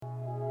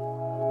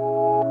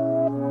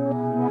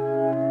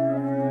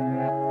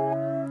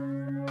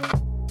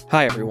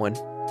Hi, everyone.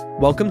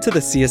 Welcome to the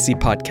CSC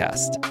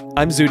podcast.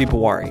 I'm Zudi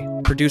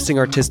Bawari, producing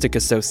artistic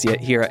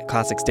associate here at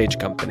Classic Stage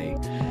Company.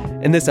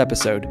 In this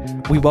episode,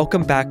 we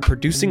welcome back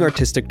producing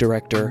artistic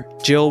director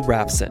Jill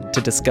Rafson to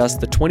discuss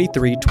the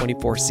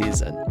 23-24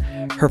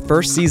 season. Her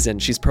first season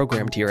she's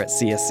programmed here at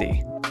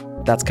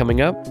CSC. That's coming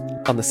up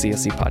on the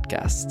CSC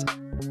podcast.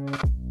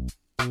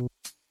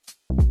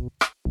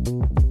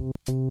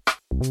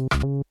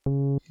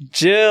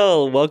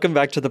 Jill, welcome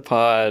back to the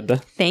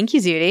pod. Thank you,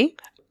 Zudi.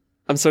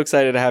 I'm so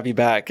excited to have you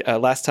back.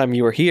 Last time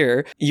you were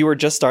here, you were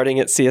just starting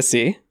at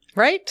CSC.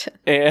 Right.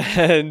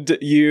 And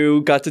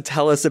you got to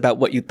tell us about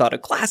what you thought a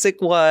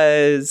classic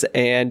was,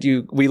 and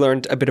we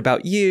learned a bit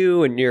about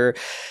you and your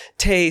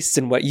tastes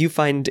and what you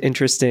find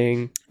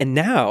interesting. And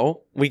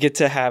now we get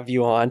to have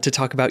you on to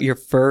talk about your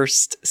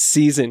first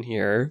season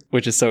here,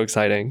 which is so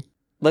exciting.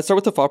 Let's start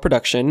with the fall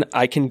production,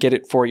 I Can Get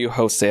It For You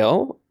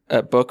Wholesale,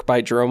 a book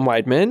by Jerome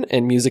Weidman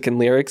and music and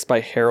lyrics by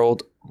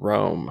Harold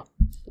Rome.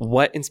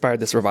 What inspired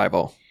this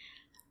revival?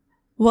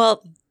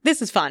 Well,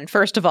 this is fun,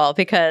 first of all,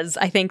 because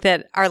I think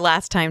that our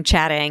last time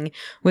chatting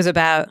was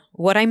about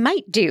what I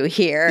might do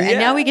here. Yeah. And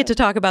now we get to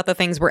talk about the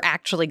things we're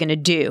actually going to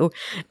do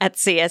at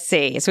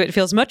CSC. So it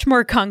feels much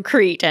more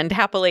concrete and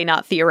happily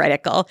not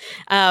theoretical.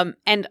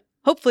 And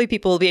hopefully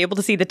people will be able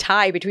to see the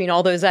tie between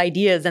all those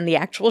ideas and the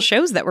actual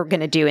shows that we're going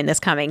to do in this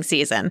coming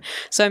season.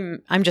 So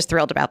I'm just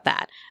thrilled about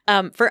that.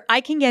 For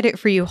I Can Get It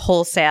For You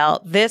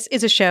Wholesale, this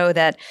is a show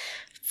that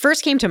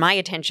first came to my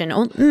attention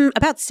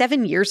about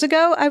 7 years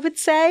ago, I would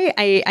say.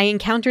 I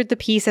encountered the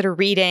piece at a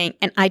reading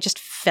and I just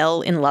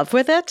fell in love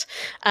with it.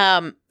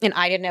 And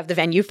I didn't have the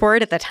venue for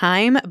it at the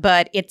time,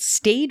 but it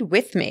stayed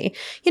with me.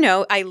 You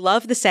know, I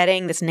love the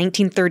setting, this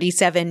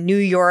 1937 New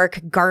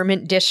York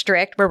garment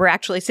district where we're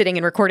actually sitting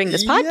and recording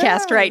this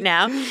podcast right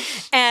now.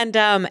 And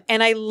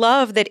I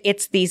love that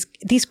it's these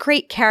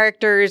great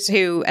characters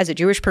who, as a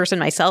Jewish person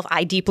myself,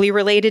 I deeply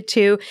related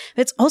to.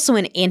 It's also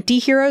an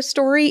anti-hero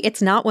story.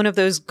 It's not one of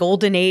those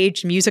golden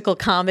age musical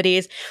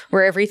comedies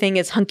where everything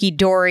is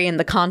hunky-dory and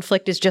the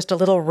conflict is just a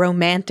little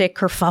romantic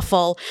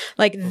kerfuffle.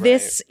 Like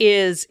this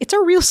it's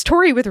a real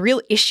story with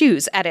real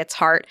issues at its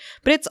heart,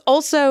 but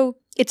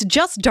it's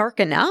just dark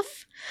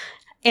enough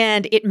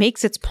and it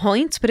makes its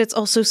points, but it's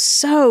also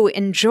so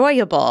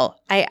enjoyable.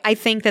 I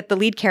think that the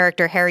lead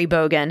character, Harry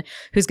Bogan,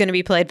 who's going to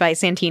be played by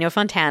Santino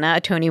Fontana,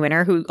 a Tony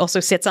winner who also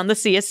sits on the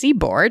CSC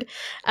board,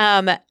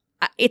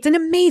 it's an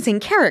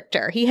amazing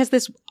character. He has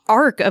this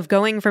arc of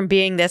going from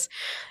being this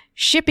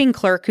shipping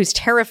clerk who's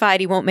terrified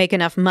he won't make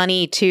enough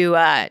money to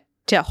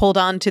hold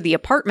on to the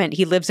apartment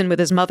he lives in with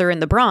his mother in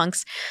the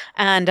Bronx.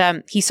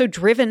 And he's so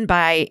driven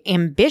by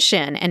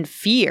ambition and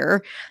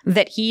fear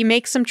that he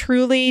makes some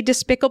truly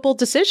despicable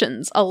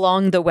decisions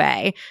along the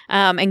way,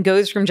 and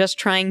goes from just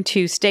trying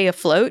to stay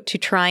afloat to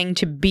trying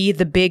to be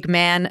the big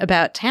man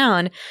about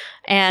town.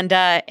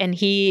 And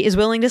he is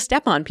willing to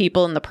step on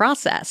people in the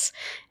process.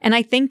 And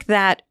I think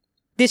that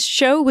this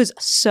show was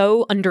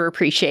so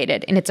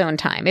underappreciated in its own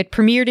time. It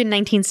premiered in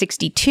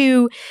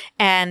 1962,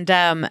 and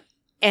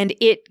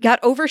it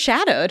got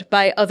overshadowed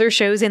by other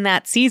shows in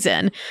that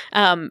season.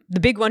 The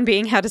big one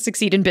being How to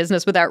Succeed in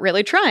Business Without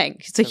Really Trying.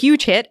 It's a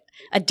huge hit,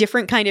 a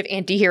different kind of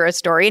anti-hero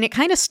story, and it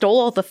kind of stole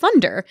all the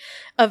thunder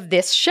of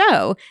this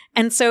show.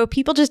 And so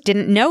people just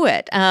didn't know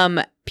it.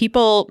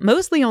 People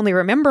mostly only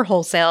remember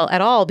Wholesale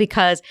at all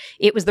because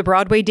it was the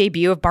Broadway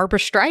debut of Barbra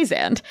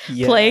Streisand,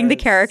 playing the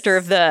character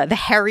of the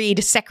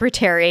harried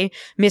secretary,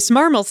 Miss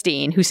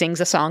Marmalstein, who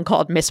sings a song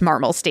called Miss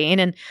Marmalstein.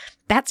 And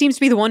that seems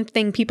to be the one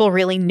thing people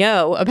really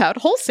know about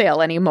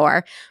Wholesale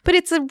anymore. But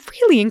it's a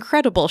really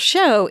incredible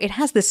show. It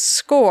has this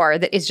score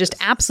that is just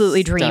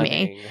absolutely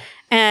dreamy.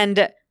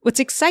 And what's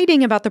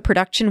exciting about the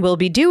production we'll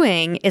be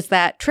doing is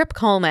that Trip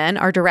Coleman,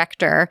 our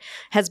director,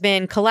 has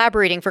been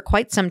collaborating for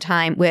quite some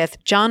time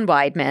with John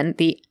Weidman,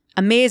 the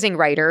amazing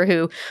writer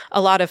who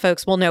a lot of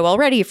folks will know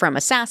already from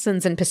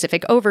Assassins and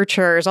Pacific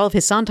Overtures, all of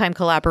his Sondheim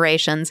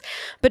collaborations.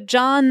 But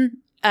John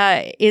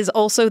is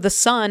also the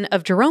son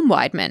of Jerome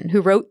Weidman,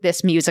 who wrote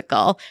this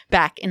musical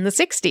back in the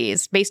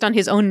 60s based on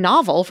his own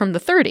novel from the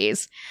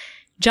 30s.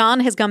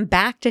 John has gone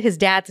back to his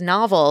dad's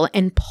novel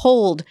and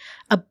pulled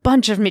a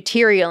bunch of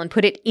material and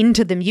put it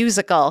into the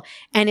musical,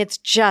 and it's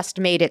just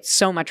made it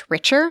so much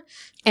richer.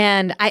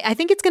 And I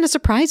think it's going to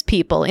surprise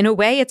people. In a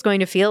way, it's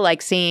going to feel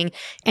like seeing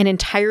an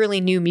entirely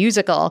new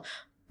musical,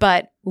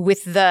 but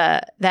with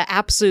the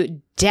absolute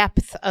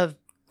depth of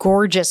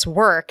gorgeous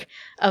work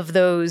of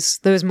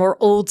those more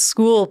old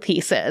school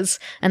pieces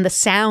and the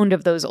sound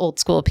of those old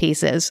school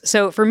pieces.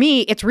 So for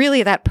me, it's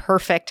really that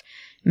perfect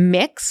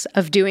mix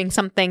of doing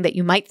something that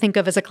you might think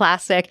of as a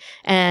classic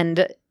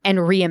and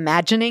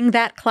reimagining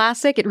that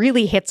classic. It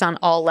really hits on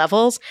all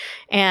levels.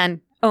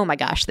 And oh my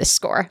gosh, this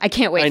score. I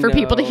can't wait for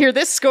people to hear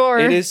this score.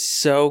 It is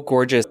so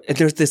gorgeous. And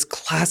there's this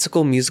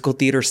classical musical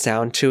theater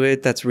sound to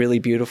it that's really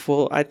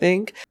beautiful, I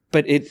think.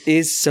 But it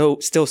is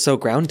still so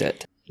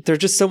grounded. They're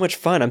just so much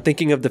fun. I'm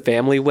thinking of The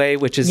Family Way,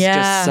 which is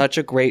just such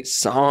a great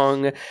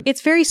song.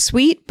 It's very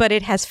sweet, but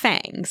it has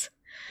fangs.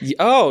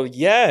 Oh,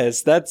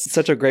 yes. That's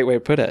such a great way to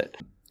put it.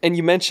 And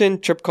you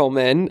mentioned Trip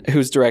Coleman,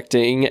 who's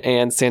directing,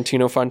 and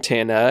Santino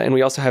Fontana. And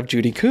we also have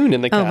Judy Kuhn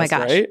in the cast, oh my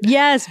gosh. right?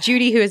 Yes,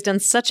 Judy, who has done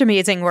such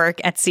amazing work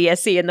at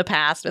CSC in the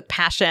past with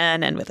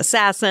Passion and with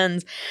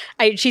Assassins.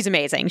 She's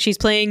amazing. She's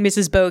playing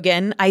Mrs.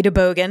 Bogan, Ida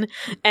Bogan,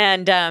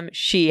 and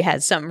she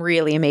has some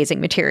really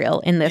amazing material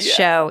in this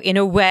show in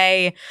a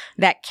way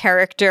that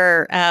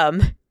character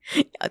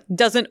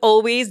doesn't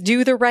always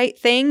do the right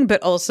thing,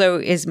 but also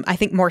is, I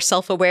think, more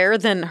self-aware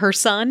than her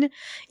son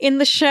in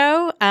the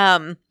show.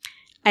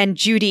 And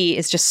Judy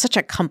is just such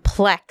a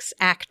complex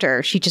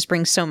actor. She just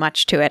brings so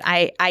much to it.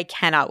 I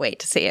cannot wait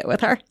to see it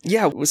with her.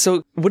 Yeah.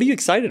 So what are you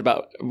excited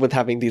about with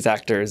having these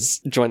actors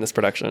join this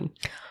production?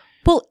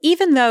 Well,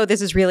 even though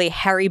this is really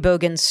Harry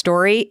Bogan's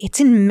story, it's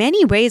in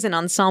many ways an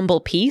ensemble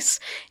piece.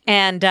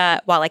 And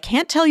while I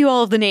can't tell you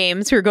all of the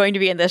names who are going to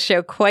be in this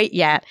show quite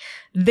yet,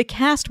 the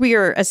cast we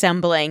are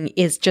assembling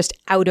is just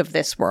out of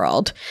this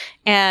world.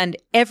 And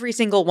every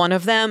single one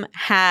of them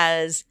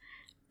has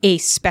a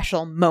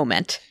special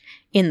moment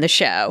in the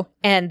show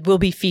and will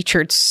be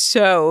featured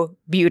so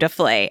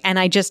beautifully. And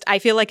I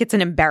feel like it's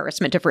an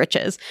embarrassment of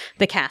riches,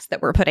 the cast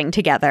that we're putting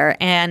together.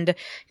 And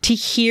to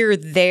hear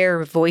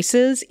their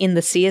voices in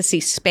the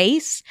CSC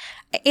space,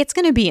 it's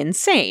going to be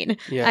insane.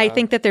 Yeah. I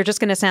think that they're just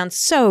going to sound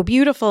so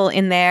beautiful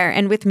in there.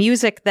 And with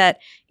music that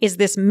is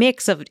this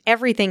mix of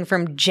everything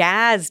from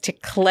jazz to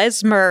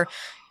klezmer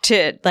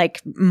to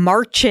like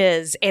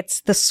marches,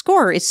 the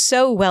score is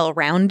so well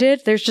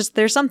rounded.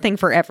 There's something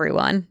for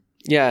everyone.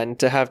 Yeah, and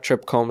to have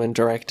Trip Coleman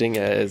directing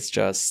it is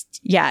just...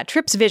 Yeah,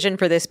 Trip's vision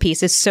for this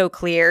piece is so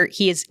clear.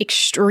 He is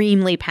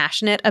extremely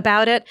passionate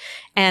about it.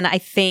 And I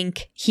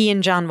think he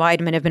and John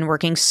Weidman have been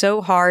working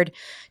so hard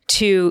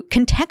to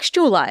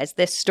contextualize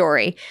this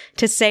story,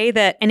 to say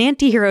that an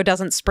antihero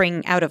doesn't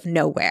spring out of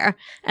nowhere.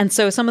 And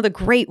so some of the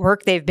great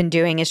work they've been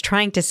doing is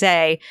trying to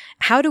say,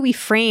 how do we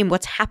frame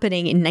what's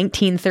happening in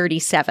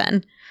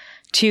 1937?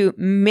 To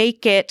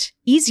make it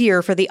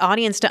easier for the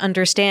audience to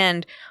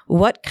understand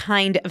what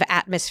kind of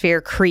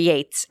atmosphere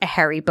creates a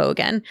Harry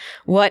Bogan.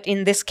 What,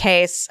 in this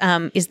case,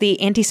 is the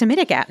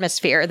anti-Semitic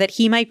atmosphere that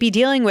he might be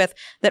dealing with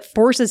that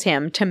forces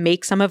him to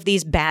make some of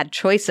these bad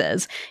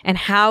choices? And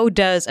how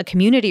does a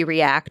community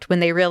react when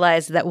they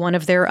realize that one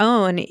of their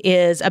own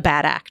is a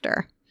bad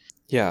actor?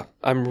 Yeah,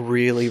 I'm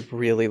really,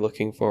 really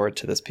looking forward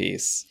to this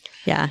piece.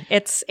 Yeah,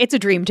 it's a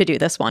dream to do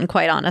this one,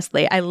 quite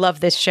honestly. I love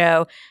this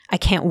show. I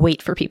can't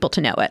wait for people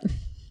to know it.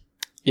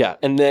 Yeah,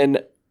 and then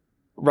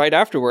right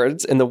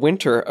afterwards, in the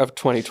winter of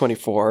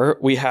 2024,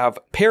 we have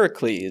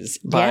Pericles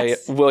by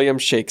William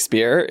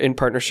Shakespeare in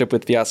partnership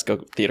with Fiasco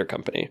Theater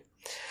Company.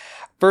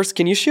 First,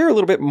 can you share a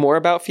little bit more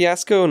about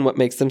Fiasco and what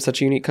makes them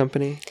such a unique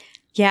company?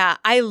 Yeah,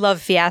 I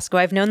love Fiasco.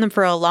 I've known them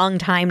for a long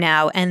time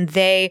now, and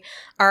they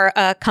are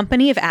a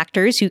company of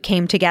actors who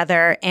came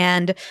together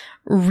and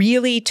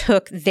really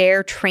took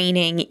their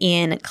training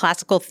in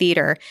classical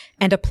theater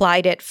and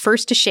applied it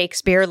first to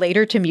Shakespeare,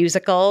 later to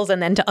musicals,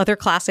 and then to other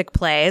classic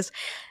plays.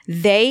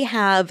 They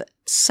have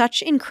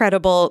such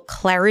incredible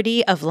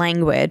clarity of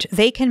language.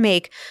 They can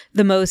make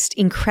the most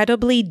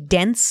incredibly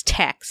dense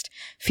text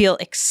feel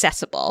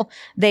accessible.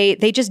 They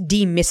just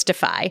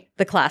demystify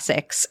the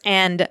classics.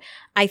 And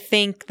I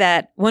think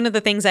that one of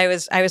the things I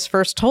was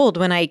first told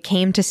when I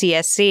came to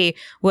CSC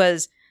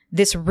was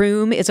this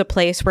room is a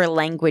place where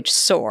language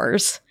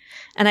soars.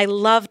 And I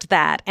loved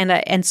that.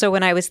 And so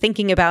when I was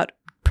thinking about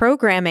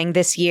programming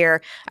this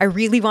year, I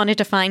really wanted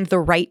to find the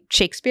right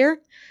Shakespeare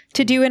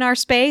to do in our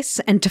space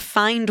and to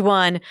find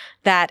one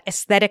that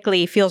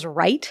aesthetically feels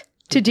right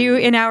to do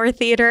in our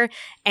theater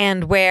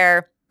and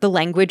where the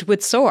language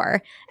would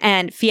soar.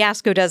 And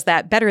Fiasco does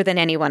that better than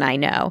anyone I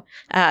know.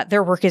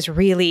 Their work is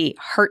really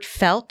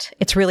heartfelt.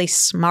 It's really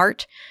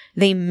smart.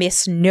 They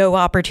miss no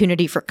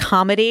opportunity for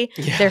comedy.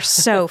 Yeah. They're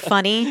so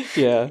funny.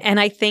 Yeah. And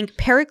I think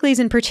Pericles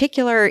in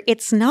particular,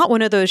 it's not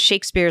one of those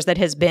Shakespeares that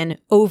has been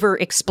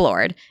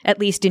overexplored, at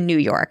least in New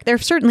York. There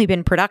have certainly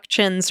been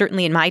productions,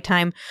 certainly in my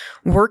time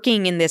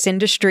working in this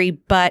industry,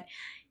 but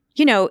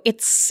you know,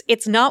 it's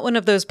not one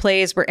of those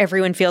plays where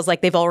everyone feels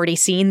like they've already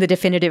seen the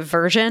definitive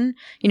version.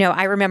 You know,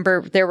 I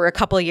remember there were a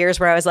couple of years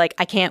where I was like,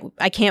 I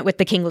can't with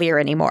the King Lear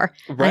anymore.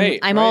 Right.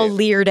 I'm all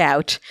Leared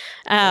out.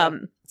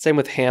 Same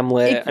with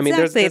Hamlet. Exactly. I mean,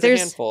 there's a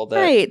handful that...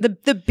 Right.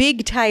 The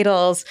big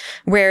titles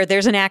where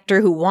there's an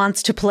actor who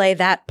wants to play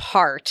that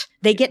part.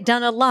 They get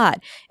done a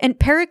lot. And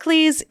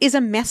Pericles is a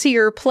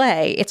messier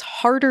play. It's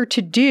harder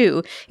to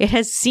do. It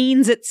has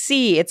scenes at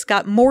sea. It's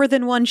got more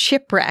than one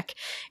shipwreck.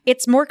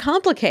 It's more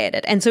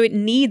complicated. And so it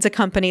needs a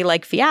company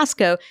like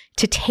Fiasco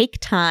to take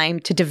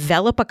time to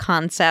develop a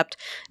concept.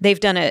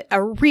 They've done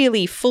a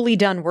really fully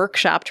done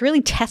workshop to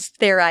really test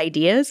their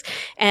ideas.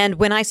 And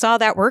when I saw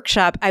that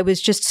workshop, I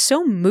was just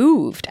so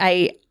moved.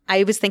 I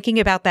was thinking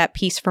about that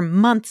piece for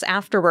months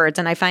afterwards.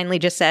 And I finally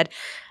just said,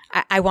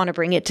 I want to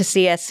bring it to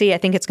CSC. I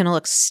think it's going to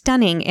look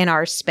stunning in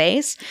our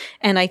space.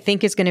 And I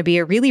think it's going to be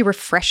a really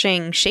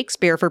refreshing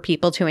Shakespeare for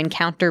people to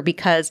encounter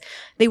because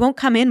they won't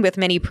come in with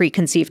many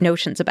preconceived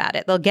notions about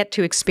it. They'll get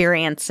to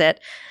experience it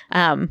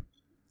in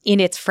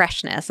its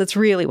freshness. It's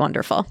really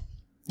wonderful.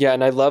 Yeah,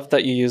 and I love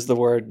that you use the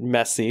word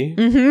messy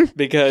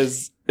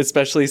because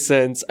especially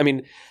since, I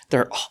mean,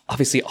 there are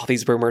obviously all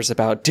these rumors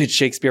about did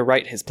Shakespeare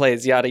write his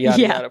plays, yada,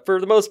 yada, yada. For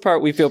the most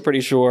part, we feel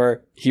pretty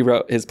sure he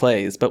wrote his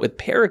plays. But with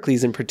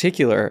Pericles in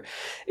particular,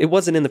 it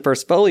wasn't in the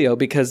first folio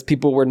because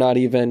people were not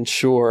even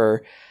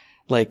sure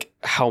like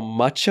how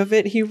much of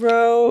it he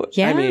wrote.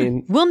 Yeah. I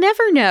mean, we'll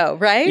never know,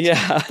 right?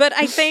 Yeah. But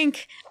I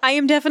think I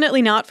am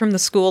definitely not from the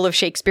school of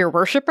Shakespeare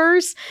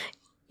worshippers.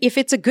 If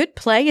it's a good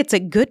play, it's a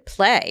good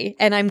play.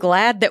 And I'm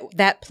glad that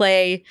that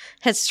play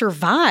has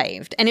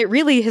survived. And it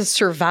really has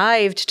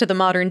survived to the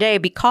modern day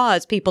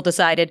because people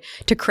decided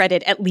to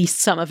credit at least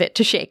some of it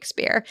to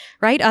Shakespeare,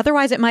 right?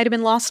 Otherwise, it might have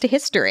been lost to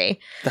history.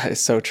 That is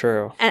so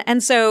true.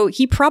 And so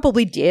he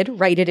probably did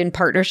write it in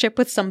partnership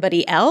with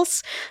somebody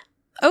else.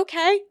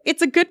 Okay,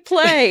 it's a good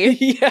play.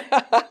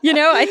 Yeah. You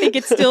know, I think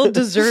it still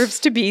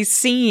deserves to be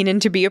seen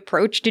and to be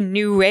approached in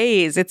new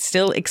ways. It's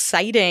still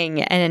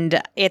exciting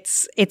and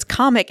it's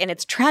comic and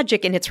it's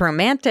tragic and it's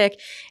romantic.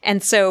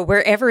 And so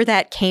wherever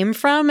that came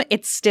from,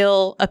 it's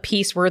still a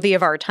piece worthy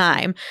of our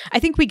time. I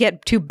think we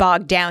get too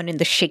bogged down in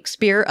the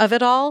Shakespeare of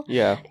it all.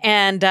 Yeah.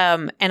 And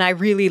I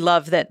really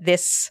love that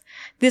this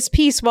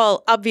piece,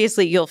 while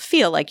obviously you'll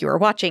feel like you are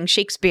watching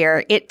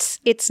Shakespeare, it's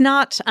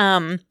not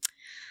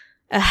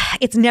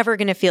it's never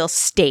going to feel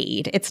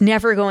staid. It's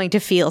never going to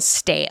feel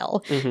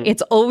stale. Mm-hmm.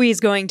 It's always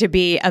going to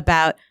be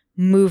about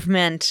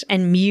movement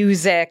and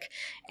music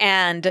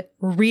and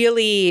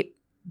really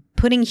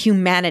putting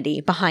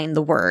humanity behind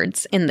the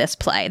words in this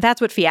play.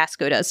 That's what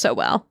Fiasco does so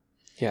well.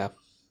 Yeah,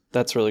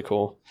 that's really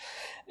cool.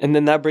 And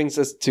then that brings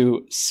us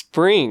to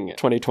spring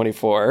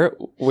 2024,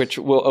 which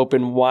will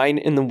open Wine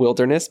in the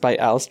Wilderness by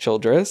Alice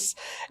Childress,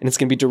 and it's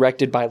going to be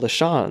directed by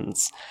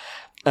LaChanze.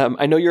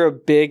 I know you're a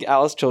big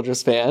Alice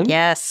Childress fan.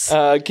 Yes.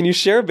 Can you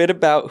share a bit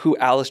about who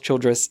Alice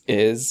Childress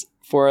is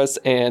for us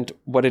and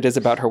what it is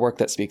about her work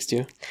that speaks to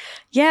you?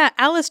 Yeah,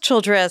 Alice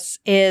Childress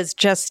is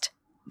just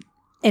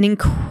an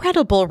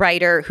incredible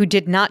writer who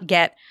did not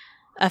get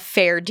a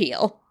fair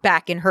deal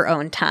back in her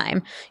own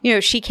time. You know,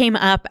 she came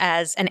up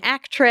as an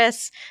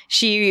actress.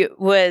 She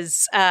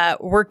was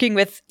working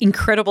with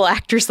incredible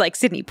actors like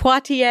Sidney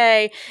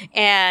Poitier,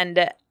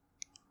 and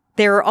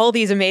there are all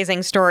these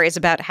amazing stories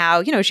about how,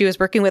 you know, she was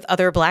working with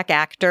other Black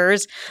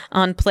actors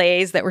on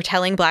plays that were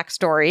telling Black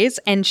stories.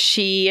 And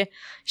she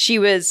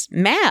was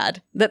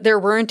mad that there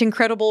weren't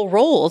incredible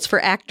roles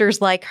for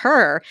actors like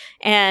her.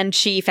 And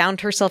she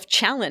found herself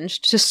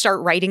challenged to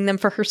start writing them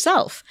for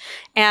herself.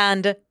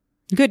 And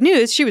good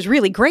news, she was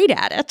really great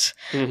at it.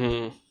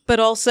 Mm-hmm. But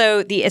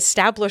also the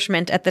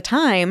establishment at the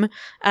time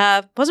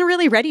wasn't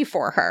really ready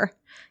for her.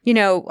 You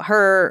know,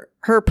 her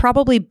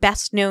probably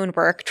best known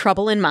work,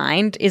 Trouble in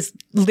Mind, is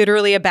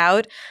literally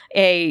about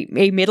a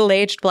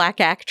middle-aged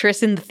Black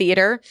actress in the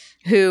theater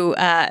who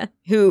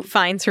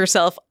finds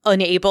herself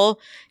unable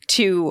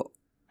to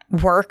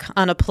work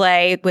on a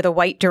play with a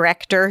white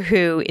director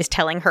who is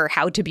telling her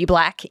how to be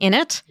Black in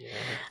it. Yeah.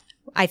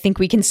 I think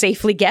we can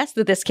safely guess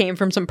that this came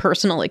from some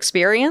personal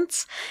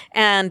experience.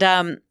 And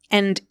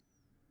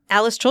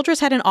Alice Childress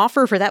had an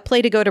offer for that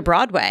play to go to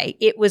Broadway.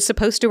 It was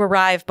supposed to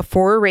arrive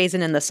before A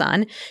Raisin in the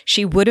Sun.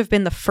 She would have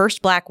been the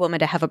first Black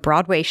woman to have a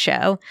Broadway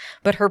show,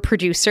 but her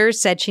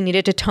producers said she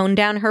needed to tone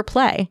down her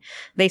play.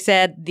 They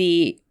said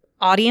the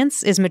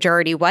audience is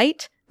majority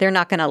white. They're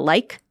not going to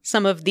like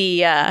some of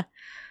the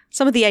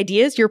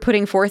ideas you're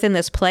putting forth in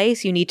this play,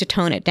 so you need to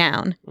tone it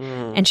down.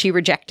 Mm. And she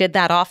rejected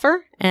that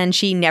offer, and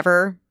she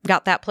never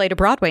got that play to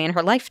Broadway in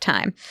her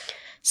lifetime.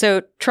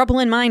 So Trouble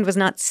in Mind was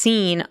not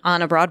seen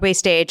on a Broadway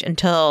stage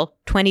until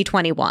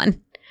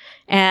 2021.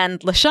 And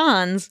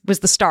LaChanze was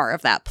the star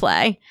of that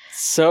play.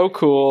 So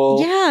cool.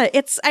 Yeah,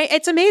 it's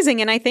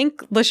amazing. And I think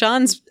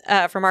LaChanze,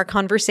 from our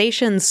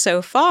conversations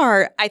so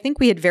far, I think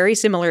we had very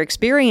similar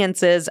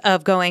experiences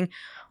of going,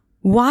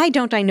 why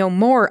don't I know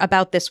more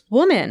about this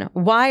woman?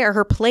 Why are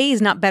her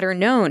plays not better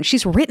known?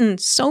 She's written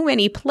so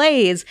many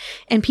plays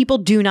and people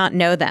do not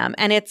know them.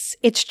 And it's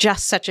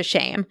just such a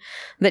shame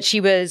that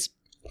she was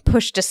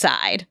pushed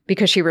aside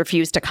because she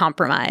refused to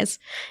compromise.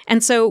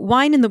 And so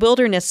Wine in the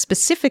Wilderness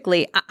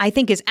specifically, I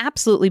think is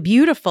absolutely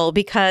beautiful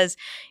because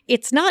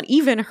it's not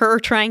even her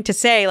trying to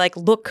say, like,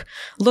 look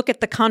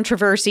at the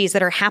controversies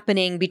that are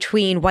happening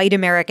between white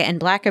America and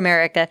Black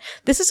America.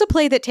 This is a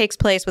play that takes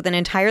place with an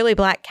entirely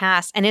Black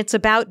cast, and it's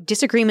about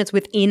disagreements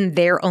within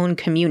their own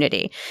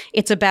community.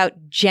 It's about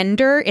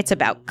gender. It's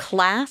about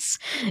class.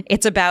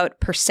 It's about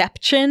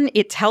perception.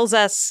 It tells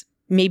us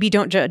maybe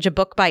don't judge a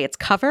book by its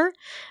cover.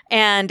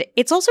 And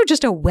it's also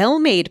just a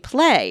well-made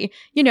play.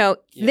 You know,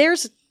 yeah.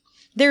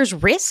 There's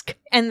risk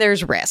and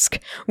there's risk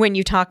when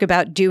you talk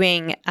about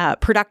doing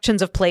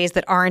productions of plays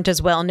that aren't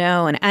as well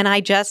known. And I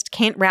just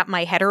can't wrap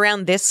my head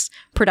around this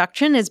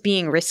production as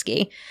being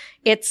risky.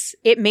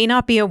 It may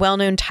not be a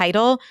well-known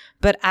title,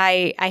 but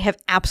I have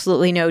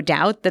absolutely no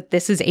doubt that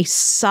this is a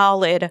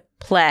solid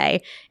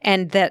play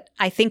and that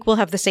I think we'll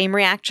have the same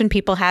reaction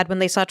people had when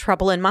they saw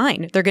Trouble in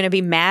Mind. They're going to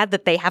be mad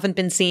that they haven't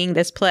been seeing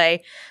this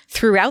play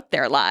throughout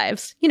their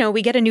lives. You know,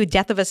 we get a new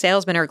Death of a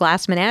Salesman or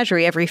Glass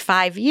Menagerie every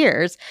 5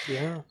 years.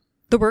 Yeah.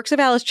 the works of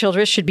Alice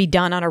Childress should be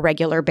done on a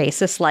regular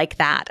basis like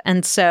that.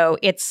 And so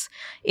it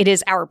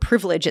is our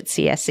privilege at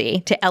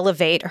CSE to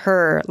elevate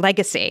her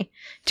legacy,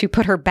 to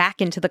put her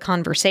back into the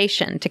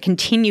conversation, to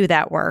continue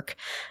that work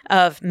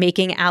of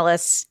making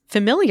Alice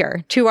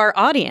familiar to our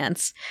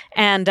audience.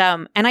 And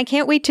I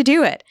can't wait to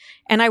do it.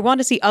 And I want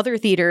to see other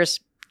theaters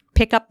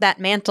pick up that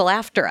mantle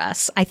after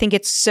us. I think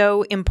it's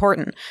so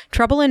important.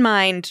 Trouble in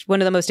Mind, one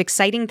of the most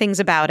exciting things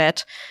about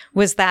it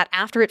was that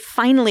after it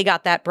finally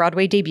got that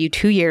Broadway debut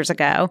 2 years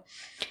ago,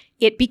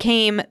 it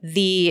became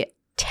the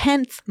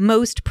 10th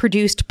most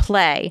produced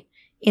play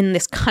in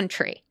this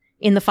country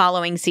in the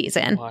following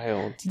season.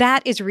 Wild.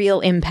 That is real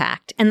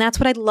impact. And that's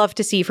what I'd love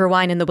to see for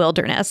Wine in the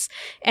Wilderness.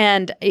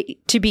 And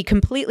to be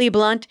completely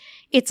blunt,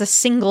 it's a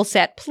single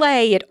set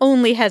play. It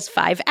only has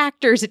 5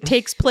 actors. It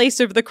takes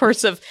place over the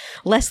course of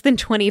less than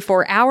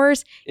 24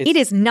 hours. It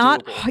is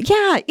not,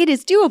 it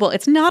is doable.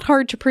 It's not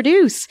hard to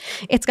produce.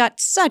 It's got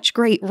such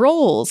great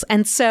roles.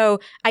 And so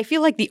I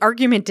feel like the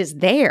argument is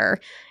there,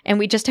 and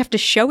we just have to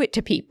show it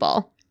to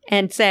people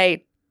and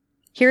say,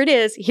 here it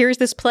is. Here's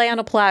this play on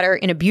a platter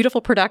in a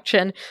beautiful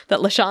production that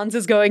LaChanze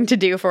is going to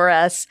do for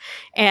us.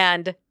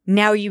 And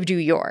now you do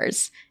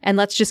yours. And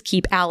let's just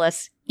keep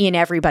Alice in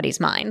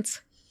everybody's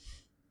minds.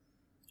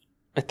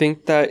 I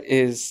think that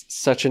is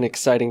such an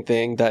exciting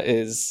thing that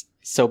is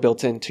so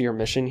built into your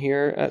mission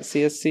here at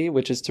CSC,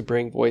 which is to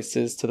bring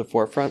voices to the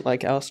forefront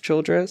like Alice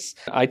Childress.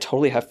 I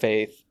totally have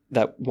faith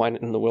that Wine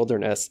in the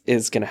Wilderness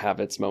is going to have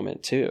its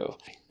moment too.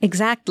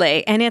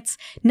 Exactly. And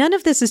none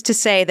of this is to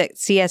say that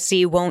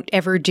CSC won't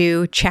ever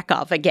do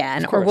Chekhov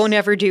again, or won't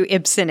ever do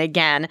Ibsen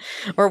again,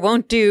 or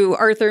won't do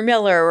Arthur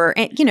Miller, or,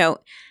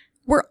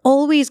 we're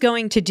always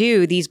going to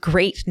do these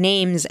great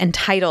names and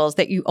titles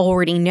that you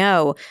already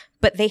know,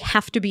 but they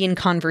have to be in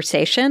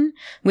conversation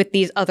with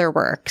these other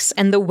works.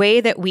 And the way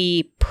that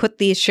we put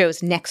these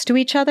shows next to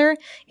each other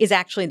is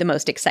actually the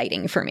most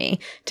exciting for me.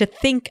 To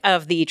think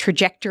of the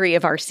trajectory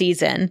of our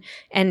season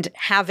and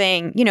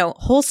having,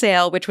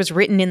 Wholesale, which was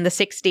written in the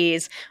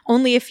 60s,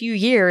 only a few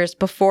years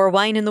before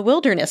Wine in the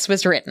Wilderness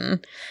was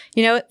written.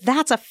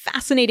 That's a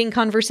fascinating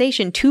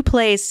conversation. 2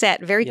 plays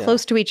set very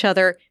close to each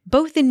other,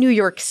 both in New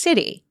York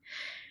City.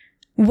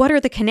 What are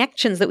the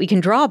connections that we can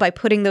draw by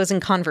putting those in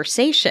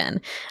conversation?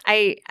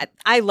 I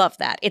love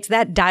that. It's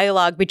that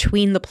dialogue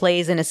between the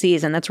plays in a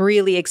season that's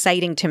really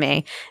exciting to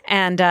me.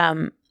 And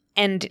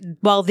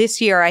while this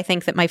year I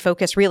think that my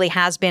focus really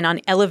has been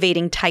on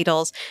elevating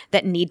titles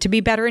that need to be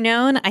better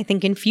known, I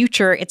think in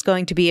future it's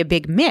going to be a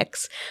big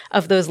mix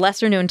of those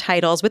lesser known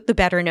titles with the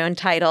better known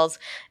titles,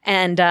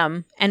 and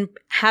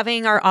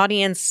having our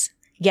audience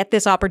get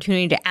this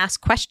opportunity to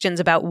ask questions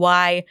about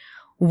why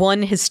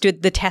one has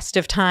stood the test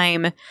of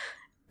time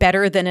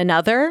better than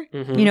another.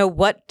 Mm-hmm.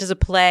 What does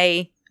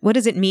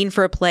it mean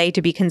for a play to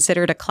be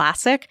considered a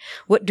classic?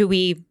 What do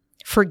we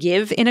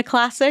forgive in a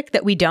classic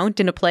that we don't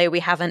in a play we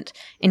haven't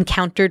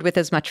encountered with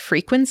as much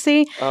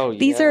frequency?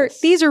 These are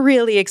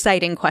really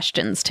exciting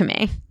questions to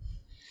me.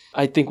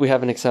 I think we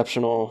have an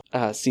exceptional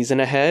season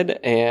ahead,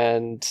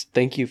 and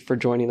thank you for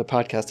joining the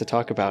podcast to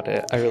talk about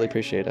it. I really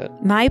appreciate it.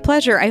 My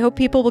pleasure. I hope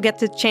people will get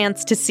the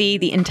chance to see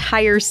the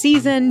entire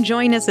season,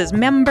 join us as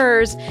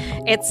members.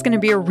 It's going to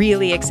be a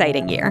really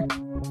exciting year.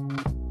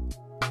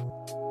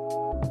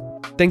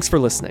 Thanks for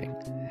listening.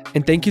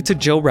 And thank you to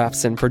Jill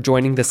Rafson for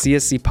joining the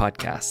CSC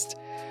podcast.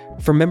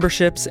 For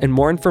memberships and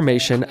more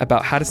information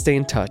about how to stay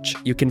in touch,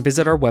 you can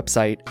visit our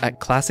website at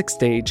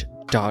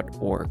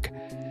classicstage.org.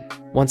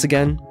 Once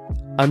again,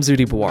 I'm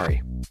Zudi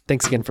Bawari.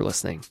 Thanks again for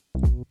listening.